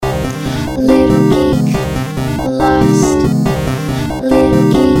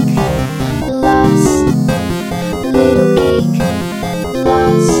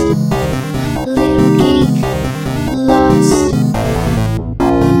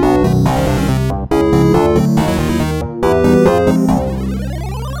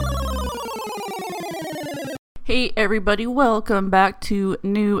Hey everybody, welcome back to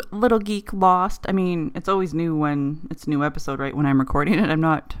new Littlegeeklost. I mean, it's always new when it's a new episode, right? When I'm recording it, I'm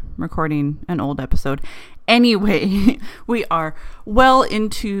not recording an old episode. Anyway, we are well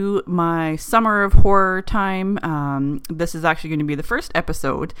into my summer of horror time. This is actually going to be the first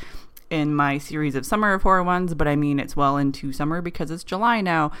episode in my series of summer of horror ones, but I mean it's well into summer because it's July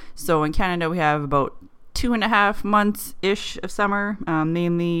now. So in Canada, we have about 2.5 months-ish of summer,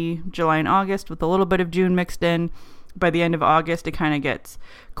 mainly July and August with a little bit of June mixed in. By the end of August, it kind of gets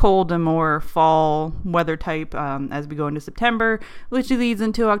cold and more fall weather type as we go into September, which leads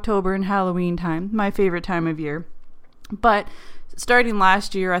into October and Halloween time, my favorite time of year. But starting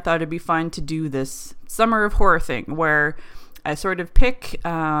last year, I thought it'd be fun to do this summer of horror thing where I sort of pick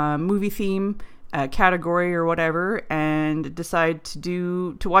a movie theme, a category or whatever, and decide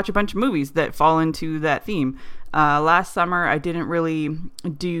to watch a bunch of movies that fall into that theme. Last summer, I didn't really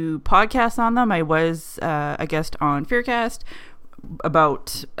do podcasts on them. I was a guest on Fearcast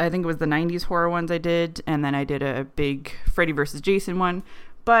about, I think it was the 90s horror ones I did, and then I did a big Freddy vs. Jason one.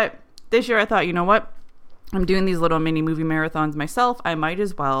 But this year I thought, you know what? I'm doing these little mini movie marathons myself. I might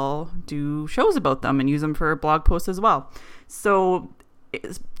as well do shows about them and use them for blog posts as well. So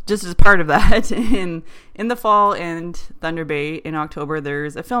just as part of that, in the fall and Thunder Bay in October,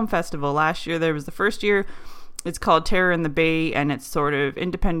 there's a film festival. Last year, there was the first year. It's called Terror in the Bay, and it's sort of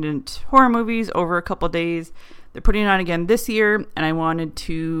independent horror movies over a couple days. They're putting it on again this year, and I wanted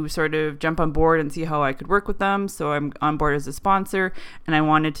to sort of jump on board and see how I could work with them. So I'm on board as a sponsor, and I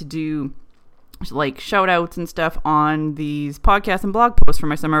wanted to do like shout outs and stuff on these podcasts and blog posts for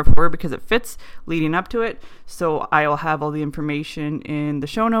my summer of horror because it fits leading up to it. So I'll have all the information in the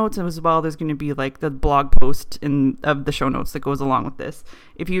show notes, and as well there's going to be like the blog post of the show notes that goes along with this.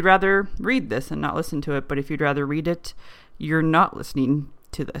 If you'd rather read this and not listen to it, but if you'd rather read it, you're not listening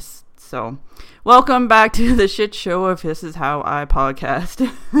to this. So welcome back to the shit show of This Is How I Podcast.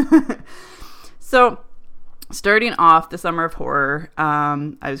 So starting off the summer of horror,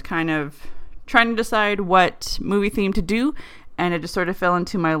 I was kind of trying to decide what movie theme to do, and it just sort of fell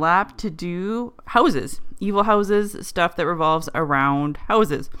into my lap to do houses, evil houses, stuff that revolves around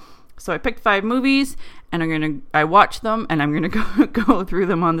houses. So I picked 5 movies, and I watched them, and I'm gonna go through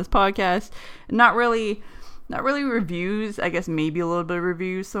them on this podcast. Not really reviews. I guess maybe a little bit of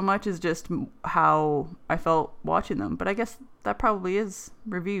reviews. So much as just how I felt watching them. But I guess that probably is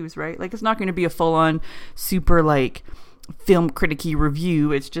reviews, right? Like it's not going to be a full-on super like film critic-y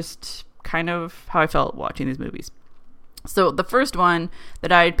review. It's just kind of how I felt watching these movies. So the first one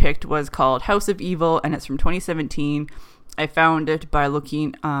that I had picked was called House of Evil, and it's from 2017. I found it by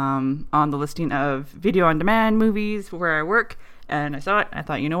looking on the listing of video on demand movies where I work, and I saw it. I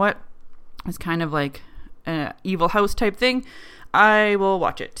thought, you know what? It's kind of like an evil house type thing. I will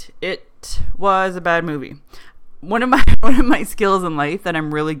watch it. It was a bad movie. One of my skills in life that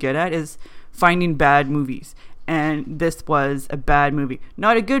I'm really good at is finding bad movies. And this was a bad movie.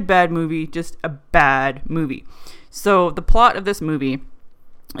 Not a good bad movie, just a bad movie. So the plot of this movie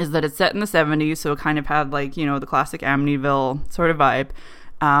is that it's set in the 70s, so it kind of had like, you know, the classic Amityville sort of vibe.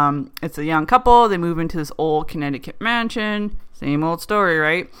 It's a young couple. They move into this old Connecticut mansion. Same old story,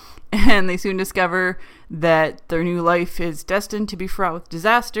 right? And they soon discover that their new life is destined to be fraught with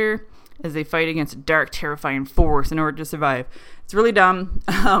disaster as they fight against a dark, terrifying force in order to survive. It's really dumb.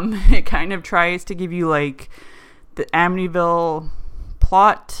 It kind of tries to give you like the Amityville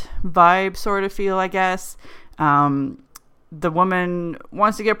plot vibe sort of feel, I guess. The woman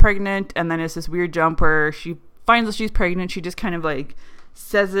wants to get pregnant, and then it's this weird jump where she finds that she's pregnant. She just kind of like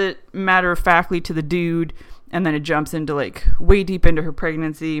says it matter-of-factly to the dude, and then it jumps into like way deep into her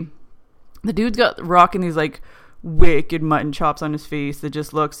pregnancy. The dude's got rocking these like wicked mutton chops on his face that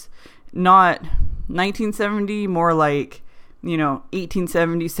just looks not 1970, more like, you know,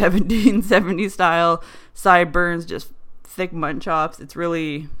 1870, 1770 style, sideburns, just thick mutton chops. It's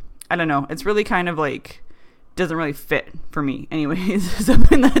really, I don't know, it's really kind of like, doesn't really fit for me. Anyways,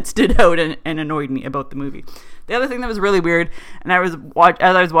 something that stood out and annoyed me about the movie. The other thing that was really weird, and as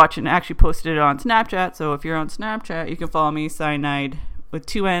I was watching, I actually posted it on Snapchat, so if you're on Snapchat, you can follow me, Cyanide, with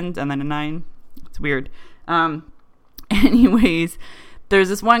 2 N's and then a 9. It's weird. Anyways, there's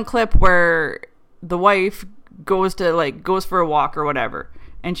this one clip where the wife goes for a walk or whatever,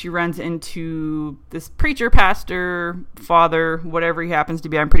 and she runs into this preacher, pastor, father, whatever he happens to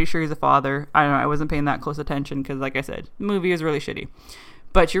be. I'm pretty sure he's a father. I don't know, I wasn't paying that close attention because, like I said, the movie is really shitty.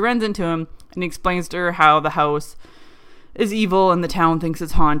 But she runs into him, and he explains to her how the house is evil and the town thinks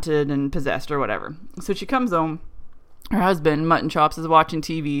it's haunted and possessed or whatever. So she comes home. Her husband, Mutton Chops, is watching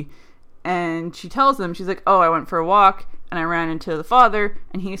TV, And she tells him, she's like, oh, I went for a walk and I ran into the father,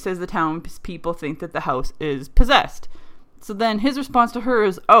 and he says the townspeople think that the house is possessed. So then his response to her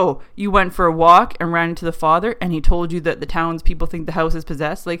is, oh, you went for a walk and ran into the father, and he told you that the townspeople think the house is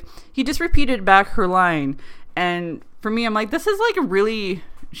possessed? Like, he just repeated back her line. And for me, I'm like, this is like a really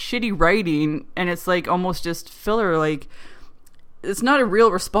shitty writing, and it's like almost just filler. Like, it's not a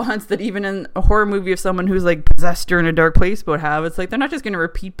real response that even in a horror movie of someone who's like possessed or in a dark place would have. It's like they're not just going to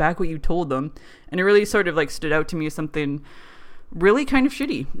repeat back what you told them. And it really sort of like stood out to me as something really kind of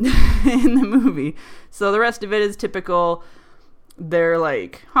shitty in the movie. So the rest of it is typical. They're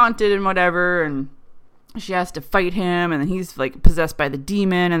like haunted and whatever, and she has to fight him, and then he's like possessed by the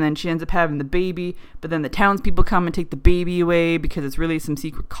demon, and then she ends up having the baby, but then the townspeople come and take the baby away because it's really some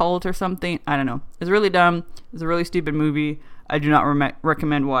secret cult or something. I don't know. It's really dumb. It's a really stupid movie. I do not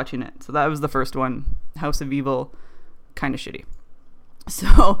recommend watching it. So that was the first one, House of Evil, kind of shitty.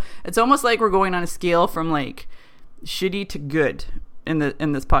 So it's almost like we're going on a scale from like shitty to good in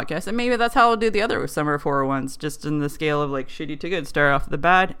this podcast, and maybe that's how I'll do the other Summer of Horror ones, just in the scale of like shitty to good. Start off the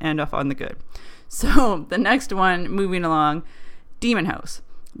bad, end off on the good. So the next one, moving along, Demon House.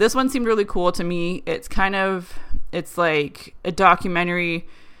 This one seemed really cool to me. It's like a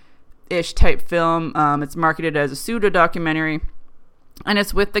documentary-ish type film. It's marketed as a pseudo-documentary, and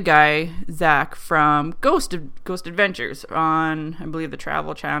it's with the guy, Zach, from Ghost Adventures on, I believe, the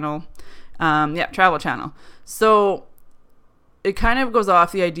Travel Channel. Travel Channel. So it kind of goes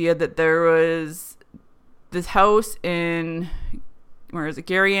off the idea that there was this house in, where is it,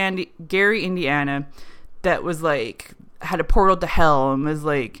 Gary, Indiana, that was like, had a portal to hell and was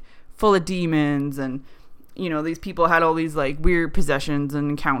like full of demons, and you know, these people had all these like weird possessions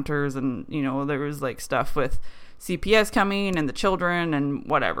and encounters, and you know, there was like stuff with CPS coming and the children and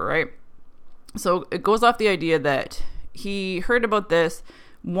whatever, right? So it goes off the idea that he heard about this,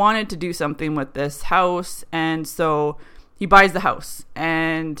 wanted to do something with this house, and so he buys the house,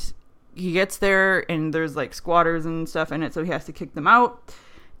 and he gets there, and there's like squatters and stuff in it, so he has to kick them out,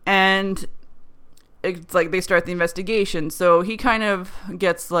 and it's like they start the investigation. So he kind of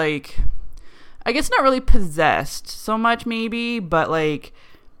gets like, I guess not really possessed so much maybe, but like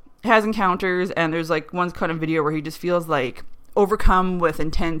has encounters, and there's like one kind of video where he just feels like overcome with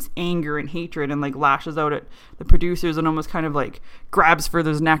intense anger and hatred, and like lashes out at the producers and almost kind of like grabs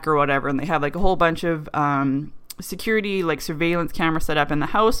Further's neck or whatever, and they have like a whole bunch of security, like surveillance camera set up in the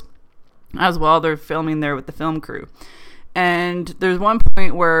house as well. They're filming there with the film crew, and there's one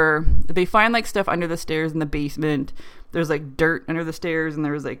point where they find like stuff under the stairs in the basement. There's like dirt under the stairs, and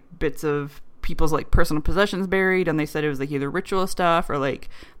there's like bits of people's like personal possessions buried, and they said it was like either ritual stuff or like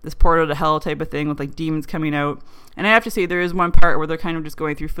this portal to hell type of thing with like demons coming out. And I have to say, there is one part where they're kind of just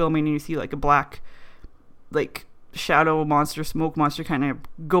going through filming, and you see like a black like shadow monster, smoke monster kind of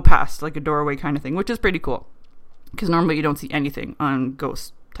go past like a doorway kind of thing, which is pretty cool because normally you don't see anything on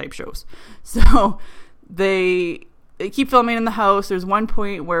ghost type shows. So they keep filming in the house. There's one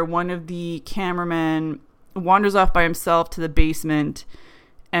point where one of the cameramen wanders off by himself to the basement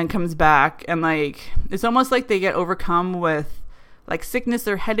and comes back, and like it's almost like they get overcome with like sickness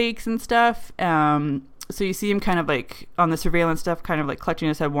or headaches and stuff. So you see him kind of like on the surveillance stuff, kind of like clutching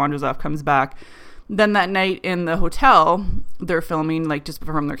his head, wanders off, comes back. Then that night in the hotel, they're filming like just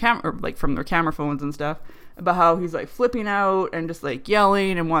from their camera, like from their camera phones and stuff, about how he's like flipping out and just like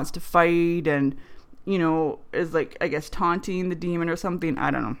yelling and wants to fight, and you know, is like, I guess, taunting the demon or something.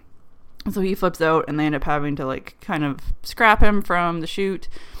 I don't know. So he flips out, and they end up having to like kind of scrap him from the shoot.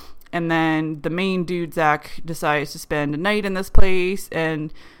 And then the main dude, Zach, decides to spend a night in this place,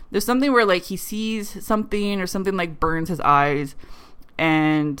 and there's something where like he sees something, or something like burns his eyes,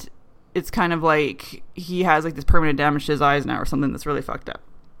 and it's kind of like he has like this permanent damage to his eyes now or something that's really fucked up.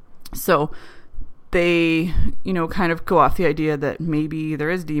 So they, you know, kind of go off the idea that maybe there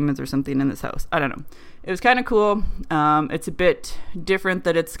is demons or something in this house. I don't know. It was kind of cool. It's a bit different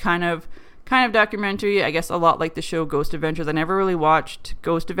that it's kind of documentary, I guess, a lot like the show Ghost Adventures. I never really watched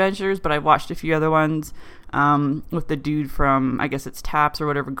Ghost Adventures, but I watched a few other ones with the dude from, I guess it's Taps or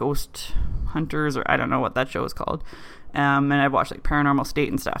whatever, Ghost Hunters, or I don't know what that show is called. And I watched like Paranormal State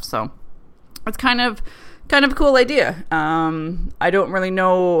and stuff. So it's kind of a cool idea. I don't really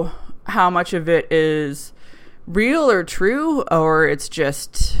know how much of it is real or true, or it's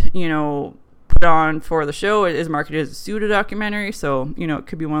just, you know, put on for the show. It is marketed as a pseudo documentary, so you know, it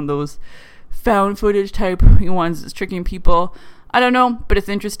could be one of those found footage type ones that's tricking people. I don't know, but it's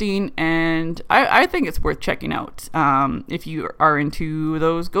interesting, and I think it's worth checking out. If you are into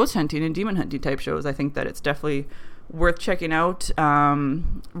those ghost hunting and demon hunting type shows, I think that it's definitely worth checking out.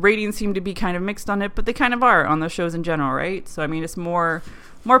 Ratings seem to be kind of mixed on it, but they kind of are on those shows in general, right? So I mean, it's more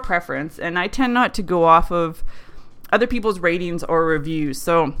more preference, and I tend not to go off of other people's ratings or reviews.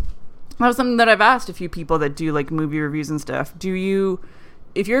 So that was something that I've asked a few people that do like movie reviews and stuff.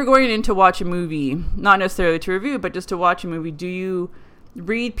 If you're going in to watch a movie, not necessarily to review, but just to watch a movie, do you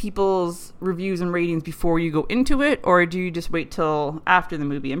read people's reviews and ratings before you go into it, or do you just wait till after the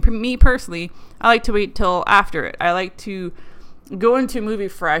movie? And for me personally, I like to wait till after it. I like to go into a movie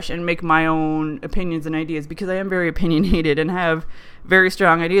fresh and make my own opinions and ideas, because I am very opinionated and have very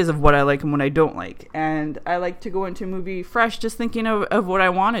strong ideas of what I like and what I don't like. And I like to go into a movie fresh, just thinking of what I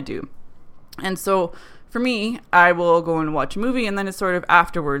want to do. And so for me, I will go and watch a movie, and then it's sort of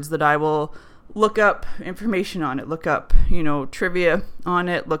afterwards that I will look up information on it, look up, trivia on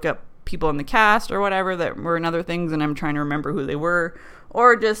it, look up people in the cast or whatever that were in other things, and I'm trying to remember who they were,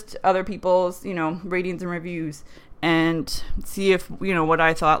 or just other people's, ratings and reviews, and see if, what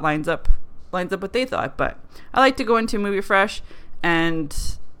I thought lines up what they thought. But I like to go into a movie fresh and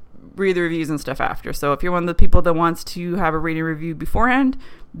read the reviews and stuff after. So if you're one of the people that wants to have a rating review beforehand,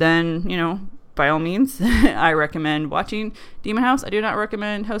 then, by all means, I recommend watching Demon House. I do not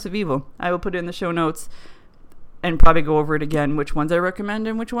recommend House of Evil. I will put it in the show notes and probably go over it again, which ones I recommend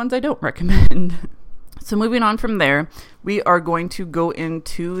and which ones I don't recommend. So moving on from there, we are going to go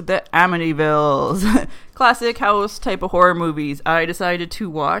into the Amityvilles, classic house type of horror movies. I decided to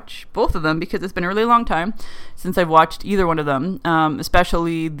watch both of them because it's been a really long time since I've watched either one of them,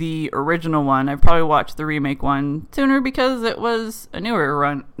 especially the original one. I've probably watched the remake one sooner because it was a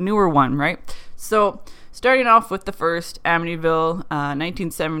newer one, right? So starting off with the first, Amityville,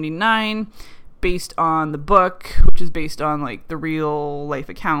 1979. Based on the book, which is based on like the real life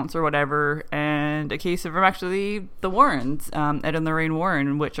accounts or whatever, and a case of actually the Warrens, Ed and Lorraine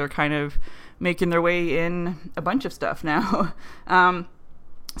Warren, which are kind of making their way in a bunch of stuff now.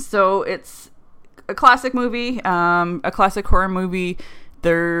 So it's a classic movie, a classic horror movie.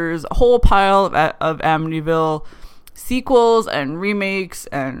 There's a whole pile of Amityville sequels and remakes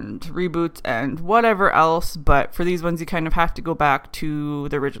and reboots and whatever else, but for these ones you kind of have to go back to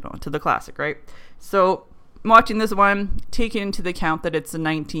the original, to the classic, right? So watching this one, taking into the account that it's a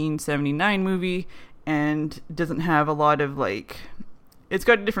 1979 movie and doesn't have a lot of it's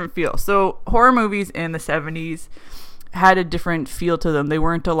got a different feel. So horror movies in the 70s had a different feel to them. They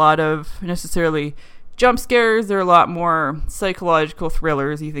weren't a lot of necessarily jump scares. They're a lot more psychological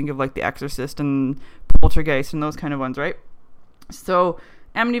thrillers. You think of like The Exorcist and Poltergeist and those kind of ones, right? So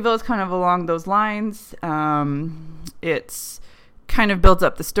Amityville is kind of along those lines. It's kind of builds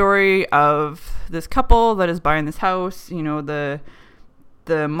up the story of this couple that is buying this house. The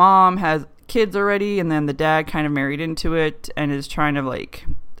mom has kids already, and then the dad kind of married into it and is trying to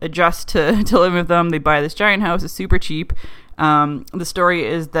adjust to live with them. They buy this giant house. It's super cheap. The story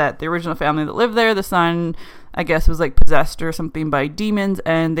is that the original family that lived there, the son, I guess, was possessed or something by demons,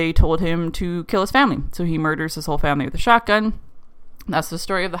 and they told him to kill his family. So he murders his whole family with a shotgun. That's the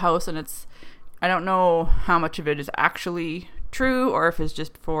story of the house, and I don't know how much of it is actually true or if it's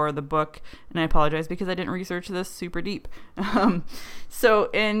just for the book, and I apologize because I didn't research this super deep. So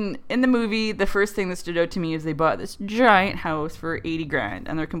in the movie, the first thing that stood out to me is they bought this giant house for $80,000,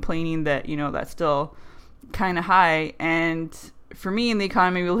 and they're complaining that, that's still kind of high. And for me, in the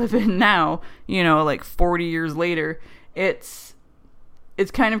economy we live in now, 40 years later, it's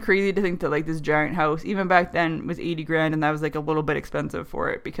kind of crazy to think that this giant house, even back then, was $80,000, and that was a little bit expensive for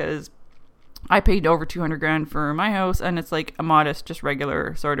it, because I paid over $200,000 for my house, and it's a modest, just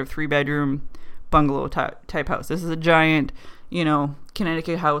regular sort of 3-bedroom bungalow type house. This is a giant,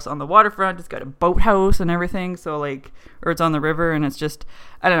 Connecticut house on the waterfront. It's got a boathouse and everything. So or it's on the river, and it's just,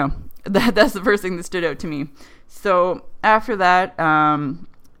 I don't know. That's the first thing that stood out to me. So after that,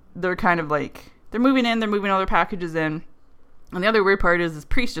 they're kind of they're moving in, they're moving all their packages in. And the other weird part is this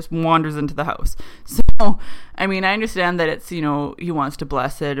priest just wanders into the house. So, I understand that it's, he wants to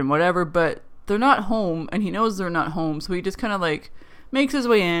bless it and whatever, but they're not home, and he knows they're not home. So he just kind of makes his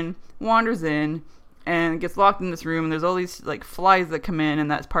way in, wanders in, and gets locked in this room. And there's all these flies that come in, and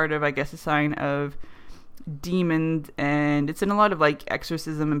that's part of, I guess, a sign of demons. And it's in a lot of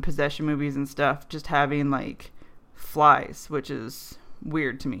exorcism and possession movies and stuff, just having flies, which is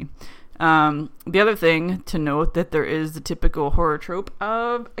weird to me. The other thing to note, that there is the typical horror trope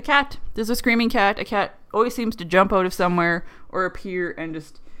of a cat. There's a screaming cat. A cat always seems to jump out of somewhere or appear and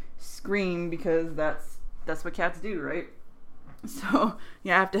just scream, because that's what cats do, right? So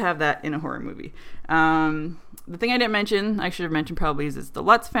yeah, I have to have that in a horror movie. The thing I didn't mention, I should have mentioned probably, is it's the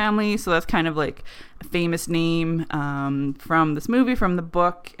Lutz family. So that's kind of a famous name from this movie, from the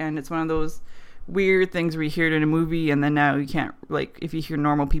book, and it's one of those weird things where you hear it in a movie, and then now you can't, if you hear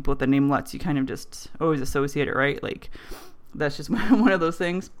normal people with the name Lutz, you kind of just always associate it, right? that's just one of those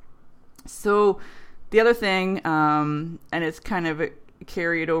things. So the other thing, and it's kind of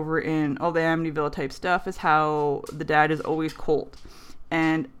carried over in all the Amityville type stuff, is how the dad is always cold.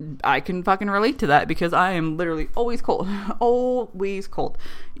 And I can fucking relate to that because I am literally always cold. Always cold.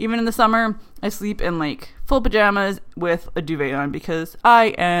 Even in the summer, I sleep in like full pajamas with a duvet on because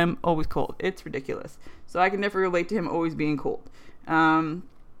I am always cold. It's ridiculous. So I can definitely relate to him always being cold. The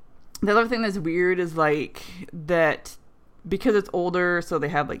other thing that's weird is like that because it's older, so they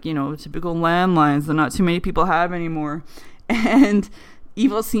have like, you know, typical landlines that not too many people have anymore. And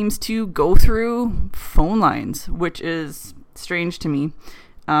evil seems to go through phone lines, which is strange to me.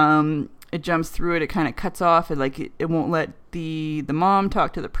 It jumps through it. It kind of cuts off. It won't let the mom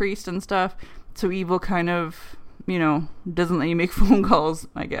talk to the priest and stuff. So evil kind of, you know, doesn't let you make phone calls,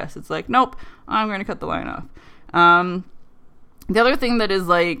 I guess. It's like, nope, I'm going to cut the line off. The other thing that is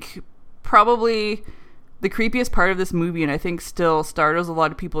like probably the creepiest part of this movie, and I think still startles a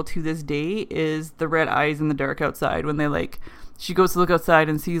lot of people to this day, is the red eyes in the dark outside when she goes to look outside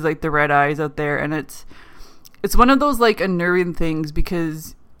and sees like the red eyes out there. And it's one of those like unnerving things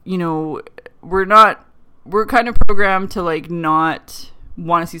because, you know, we're kind of programmed to like not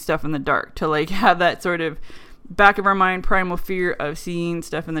want to see stuff in the dark, to like have that sort of back of our mind primal fear of seeing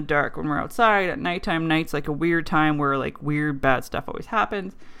stuff in the dark when we're outside at nighttime. Night's like a weird time where like weird bad stuff always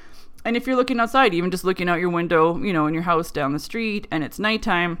happens. And if you're looking outside, even just looking out your window, you know, in your house down the street and it's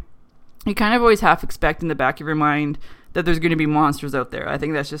nighttime, you kind of always half expect in the back of your mind that there's going to be monsters out there. I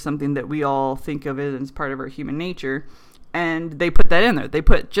think that's just something that we all think of it as part of our human nature. And they put that in there. They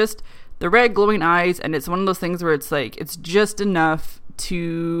put just the red glowing eyes, and it's one of those things where it's like, it's just enough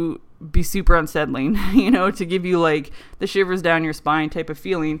to be super unsettling, you know, to give you like the shivers down your spine type of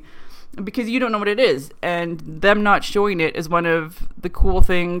feeling because you don't know what it is. And them not showing it is one of the cool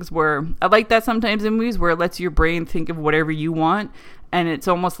things where I like that sometimes in movies where it lets your brain think of whatever you want. And it's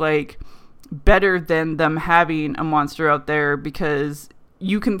almost like better than them having a monster out there because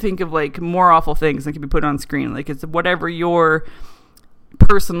you can think of like more awful things that can be put on screen. Like it's whatever your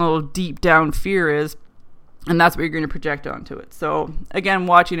personal deep down fear is, and that's what you're going to project onto it. So again,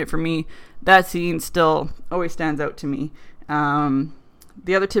 watching it for me, that scene still always stands out to me.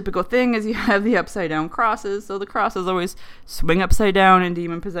 The other typical thing is you have the upside down crosses. So the crosses always swing upside down in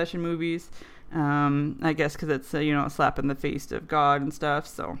demon possession movies. I guess because it's a slap in the face of God and stuff.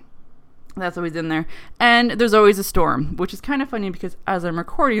 So that's always in there. And there's always a storm, which is kind of funny because as I'm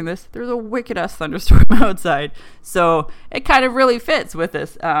recording this, there's a wicked ass thunderstorm outside. So it kind of really fits with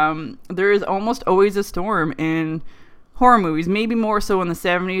this. There is almost always a storm in horror movies, maybe more so in the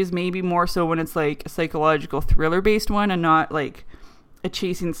 70s, maybe more so when it's like a psychological thriller based one and not like a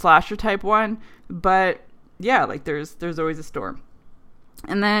chasing slasher type one. But yeah, like there's always a storm.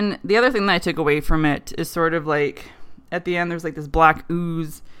 And then the other thing that I took away from it is sort of like at the end there's like this black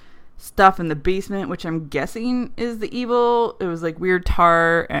ooze stuff in the basement, which I'm guessing is the evil. It was like weird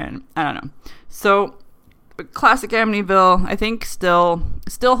tar and I don't know. So classic Amityville, I think still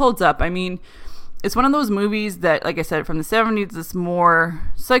holds up. I mean, it's one of those movies that, like I said, from the 70s, it's more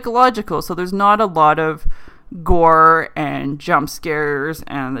psychological. So there's not a lot of gore and jump scares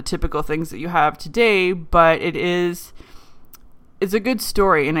and the typical things that you have today, but it's a good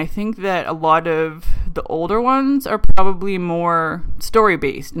story. And I think that a lot of the older ones are probably more story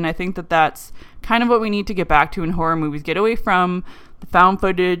based. And I think that that's kind of what we need to get back to in horror movies. Get away from the found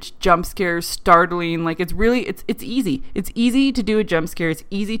footage, jump scares, startling. Like it's easy. It's easy to do a jump scare. It's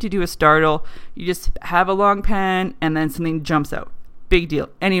easy to do a startle. You just have a long pan and then something jumps out. Big deal.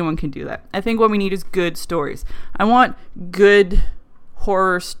 Anyone can do that. I think what we need is good stories. I want good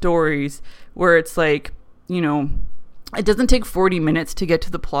horror stories where it's like, it doesn't take 40 minutes to get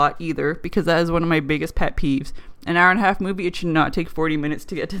to the plot either, because that is one of my biggest pet peeves. An hour and a half movie, it should not take 40 minutes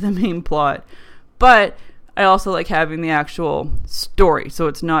to get to the main plot. But I also like having the actual story, so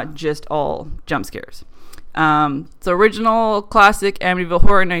it's not just all jump scares. So original classic Amityville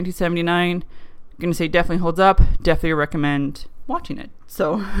Horror 1979. I'm going to say definitely holds up. Definitely recommend watching it.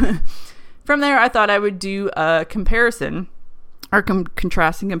 So from there, I thought I would do a comparison, or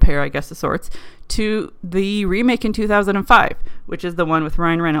contrast and compare, I guess, of sorts, to the remake in 2005, which is the one with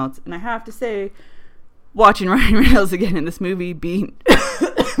Ryan Reynolds. And I have to say, watching Ryan Reynolds again in this movie being,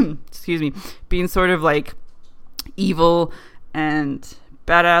 being sort of like evil and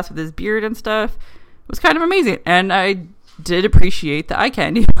badass with his beard and stuff was kind of amazing. And I did appreciate the eye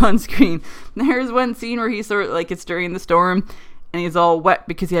candy on screen. There's one scene where he's sort of like, it's during the storm and he's all wet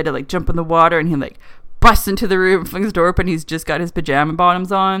because he had to like jump in the water, and he like busts into the room, flings the door open, he's just got his pajama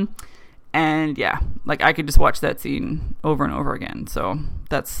bottoms on. And yeah, like I could just watch that scene over and over again. So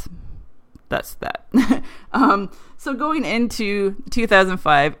that's that's that. So going into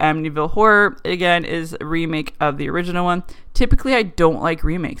 2005, Amityville Horror, again, is a remake of the original one. Typically, I don't like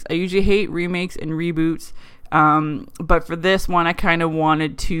remakes. I usually hate remakes and reboots. But for this one, I kind of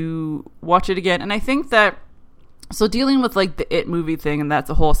wanted to watch it again. And I think that, so dealing with like the It movie thing, and that's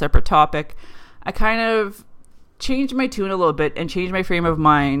a whole separate topic, I kind of changed my tune a little bit and changed my frame of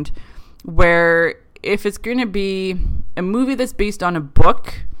mind, where if it's going to be a movie that's based on a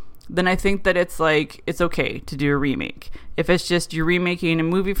book, then I think that it's okay to do a remake. If it's just you're remaking a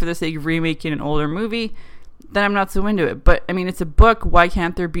movie for the sake of remaking an older movie, then I'm not so into it. But I mean, it's a book. Why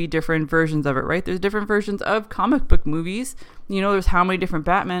can't there be different versions of it, right? There's different versions of comic book movies. There's how many different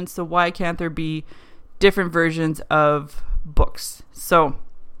Batmans, so why can't there be different versions of books? So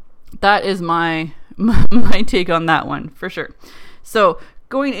that is my take on that one, for sure. So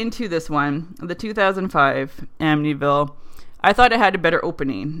going into this one, the 2005 Amityville, I thought it had a better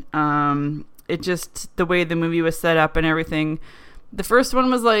opening. It just, the way the movie was set up and everything. The first one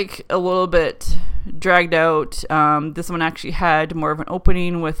was like a little bit dragged out. This one actually had more of an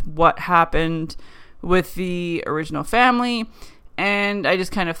opening with what happened with the original family. And I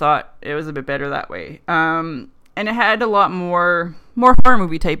just kind of thought it was a bit better that way. And it had a lot more horror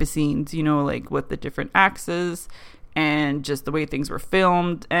movie type of scenes, like with the different axes and just the way things were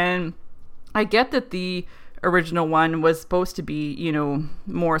filmed. And I get that the original one was supposed to be,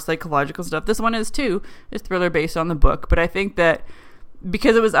 more psychological stuff. This one is too. It's thriller based on the book. But I think that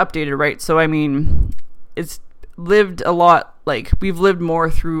because it was updated, right? So, I mean, it's lived a lot, like, we've lived more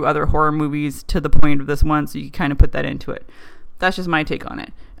through other horror movies to the point of this one, so you can kind of put that into it. That's just my take on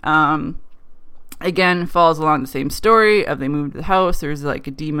it. Again, follows along the same story of they move to the house. There's, like,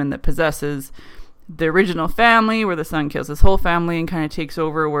 a demon that possesses the original family, where the son kills his whole family and kind of takes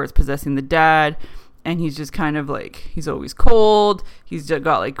over, where it's possessing the dad. And he's just kind of like, he's always cold. He's just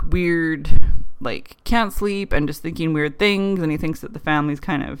got like weird, like can't sleep and just thinking weird things. And he thinks that the family's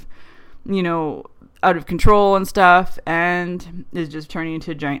kind of, out of control and stuff. And is just turning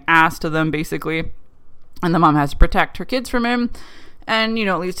into a giant ass to them, basically. And the mom has to protect her kids from him. And,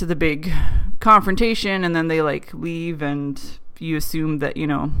 it leads to the big confrontation. And then they like leave, and you assume that,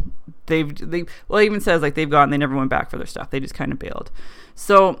 it even says like they've gone, they never went back for their stuff. They just kind of bailed.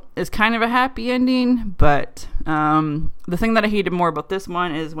 So it's kind of a happy ending, but the thing that I hated more about this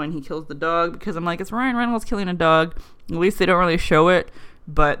one is when he kills the dog, because I'm like, it's Ryan Reynolds killing a dog. At least they don't really show it,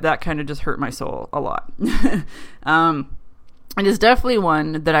 but that kind of just hurt my soul a lot. It is definitely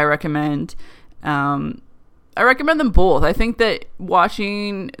one that I recommend. I recommend them both. I think that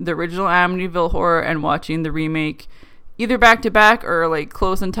watching the original Amityville Horror and watching the remake, either back to back or like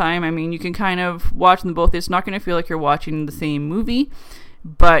close in time, I mean, you can kind of watch them both. It's not going to feel like you're watching the same movie,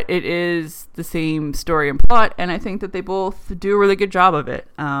 but it is the same story and plot, and I think that they both do a really good job of it.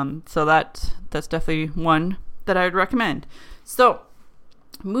 So that's definitely one that I would recommend. So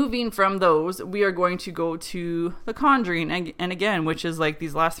moving from those, we are going to go to The Conjuring, and again, which is like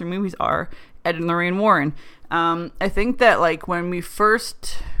these last three movies are Ed and Lorraine Warren. I think that like when we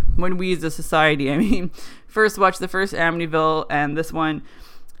as a society, first watched the first Amityville and this one,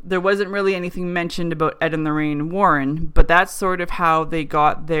 there wasn't really anything mentioned about Ed and Lorraine Warren, but that's sort of how they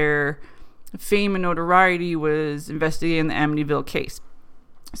got their fame and notoriety, was investigating the Amityville case.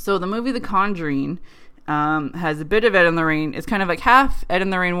 So the movie The Conjuring has a bit of Ed and Lorraine. It's kind of like half Ed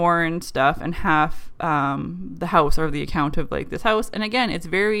and Lorraine Warren stuff and half the house, or the account of like this house. And again, it's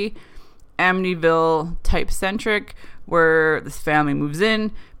very Amityville type centric, where this family moves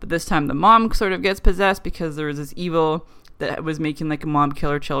in, but this time the mom sort of gets possessed because there was this evil that was making like a mom kill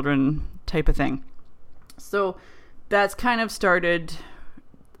her children type of thing. So that's kind of started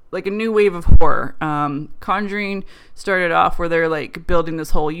like a new wave of horror. Conjuring started off where they're like building this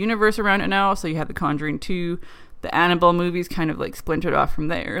whole universe around it now. So you have the Conjuring 2, the Annabelle movies kind of like splintered off from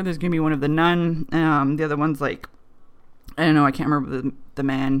there. There's going to be one of the Nun. The other one's like, I don't know, I can't remember what the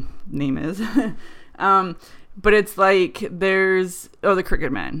man name is. But it's like there's, the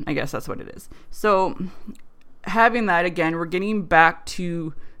Crooked Man, I guess that's what it is. So having that, again, we're getting back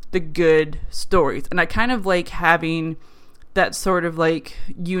to the good stories. And I kind of like having that sort of like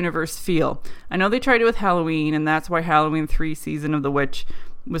universe feel. I know they tried it with Halloween, and that's why Halloween 3 Season of the Witch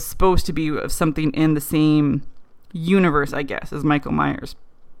was supposed to be of something in the same universe, I guess, as Michael Myers.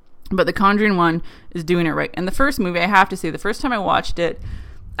 But the Conjuring one is doing it right. And the first movie, I have to say, the first time I watched it,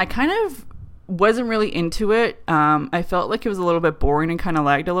 I kind of wasn't really into it. I felt like it was a little bit boring and kind of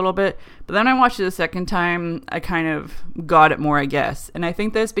lagged a little bit. But then I watched it a second time, I kind of got it more, I guess. And I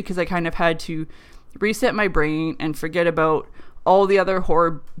think that's because I kind of had to reset my brain and forget about all the other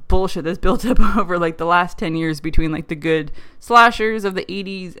horror bullshit that's built up over like the last 10 years between like the good slashers of the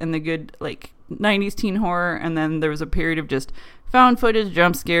 80s and the good like 90s teen horror, and then there was a period of just found footage,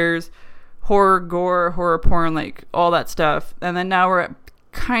 jump scares, horror, gore, horror porn, like all that stuff. And then now we're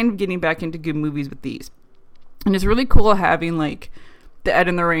kind of getting back into good movies with these. And it's really cool having like the Ed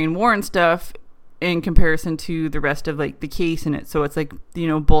and Lorraine Warren stuff in comparison to the rest of like the case in it. So it's like, you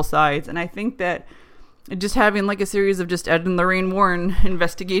know, both sides. And I think that just having like a series of just Ed and Lorraine Warren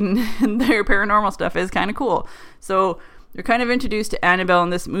investigating their paranormal stuff is kind of cool. So you're kind of introduced to Annabelle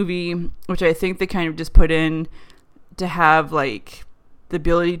in this movie, which I think they kind of just put in to have like the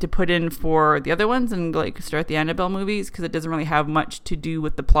ability to put in for the other ones and like start the Annabelle movies, because it doesn't really have much to do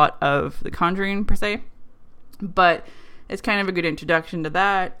with the plot of The Conjuring per se. But it's kind of a good introduction to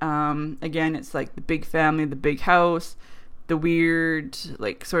that. Again, it's like the big family, the big house, the weird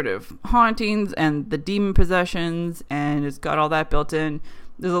like sort of hauntings and the demon possessions, and it's got all that built in.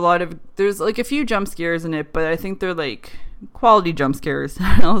 There's like a few jump scares in it, but I think they're like quality jump scares.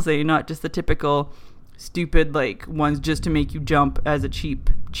 I'll say, not just the typical stupid like ones just to make you jump as a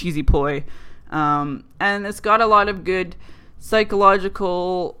cheesy ploy. And it's got a lot of good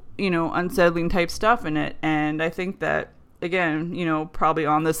psychological, you know, unsettling type stuff in it. And I think that, again, you know, probably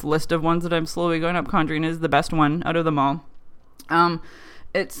on this list of ones that I'm slowly going up, Conjuring is the best one out of them all.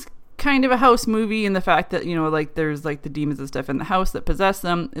 It's kind of a house movie in the fact that, you know, like there's like the demons and stuff in the house that possess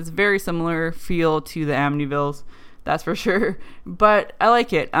them. It's very similar feel to the Amityvilles, that's for sure. But I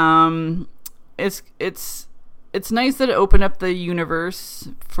like it. It's nice that it opened up the universe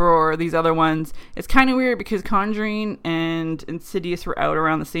for these other ones. It's kind of weird because Conjuring and Insidious were out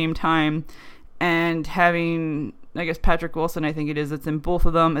around the same time, and having, I guess, Patrick Wilson, I think it is, it's in both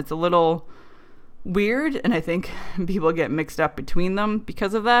of them. It's a little weird, and I think people get mixed up between them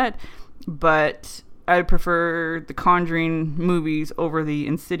because of that. But I prefer the Conjuring movies over the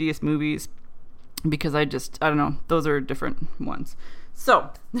Insidious movies because I don't know, those are different ones. So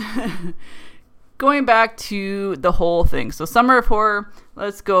going back to the whole thing. So Summer of Horror,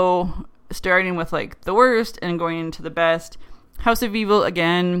 let's go starting with like the worst and going into the best. House of Evil,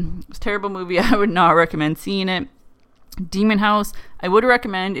 again, it's a terrible movie. I would not recommend seeing it. Demon House, I would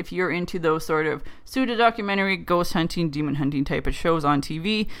recommend if you're into those sort of pseudo-documentary, ghost hunting, demon hunting type of shows on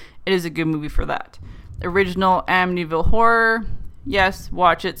TV. It is a good movie for that. Original Amityville Horror, yes,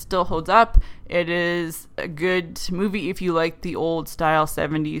 watch it, still holds up. It is a good movie if you like the old style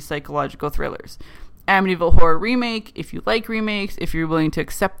 70s psychological thrillers. Amityville Horror Remake, if you like remakes, if you're willing to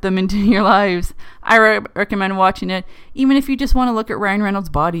accept them into your lives, I recommend watching it, even if you just want to look at Ryan Reynolds'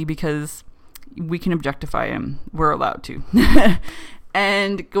 body, because we can objectify him. We're allowed to.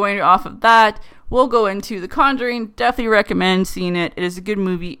 And going off of that, we'll go into The Conjuring. Definitely recommend seeing it. It is a good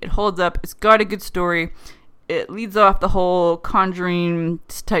movie. It holds up. It's got a good story. It leads off the whole Conjuring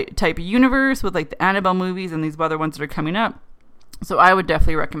type of universe with like the Annabelle movies and these other ones that are coming up. So I would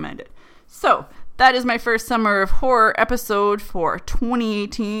definitely recommend it. So that is my first Summer of Horror episode for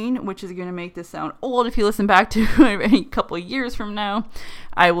 2018, which is going to make this sound old if you listen back to a couple of years from now.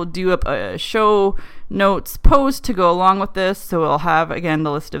 I will do up a show notes post to go along with this. So I'll have, again,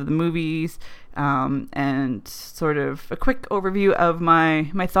 the list of the movies and sort of a quick overview of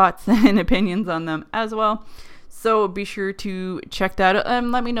my thoughts and opinions on them as well. So be sure to check that out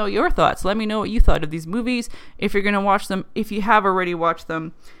and let me know your thoughts. Let me know what you thought of these movies, if you're going to watch them, if you have already watched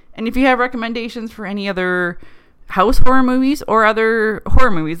them. And if you have recommendations for any other house horror movies or other horror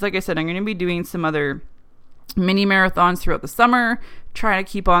movies, like I said, I'm going to be doing some other mini marathons throughout the summer, trying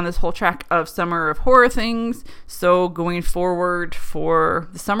to keep on this whole track of Summer of Horror things. So going forward for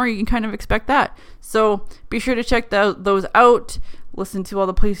the summer, you can kind of expect that. So be sure to check those out. Listen to all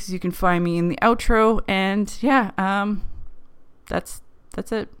the places you can find me in the outro. And yeah, that's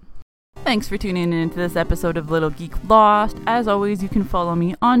it. Thanks for tuning in to this episode of Little Geek Lost. As always, you can follow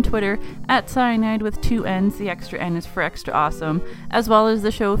me on Twitter at Cyanide with 2 N's. The extra N is for extra awesome, as well as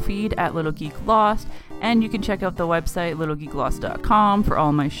the show feed at Little Geek Lost. And you can check out the website, littlegeeklost.com, for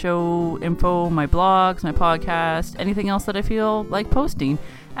all my show info, my blogs, my podcast, anything else that I feel like posting.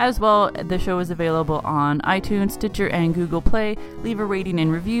 As well, the show is available on iTunes, Stitcher, and Google Play. Leave a rating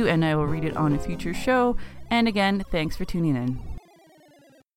and review, and I will read it on a future show. And again, thanks for tuning in.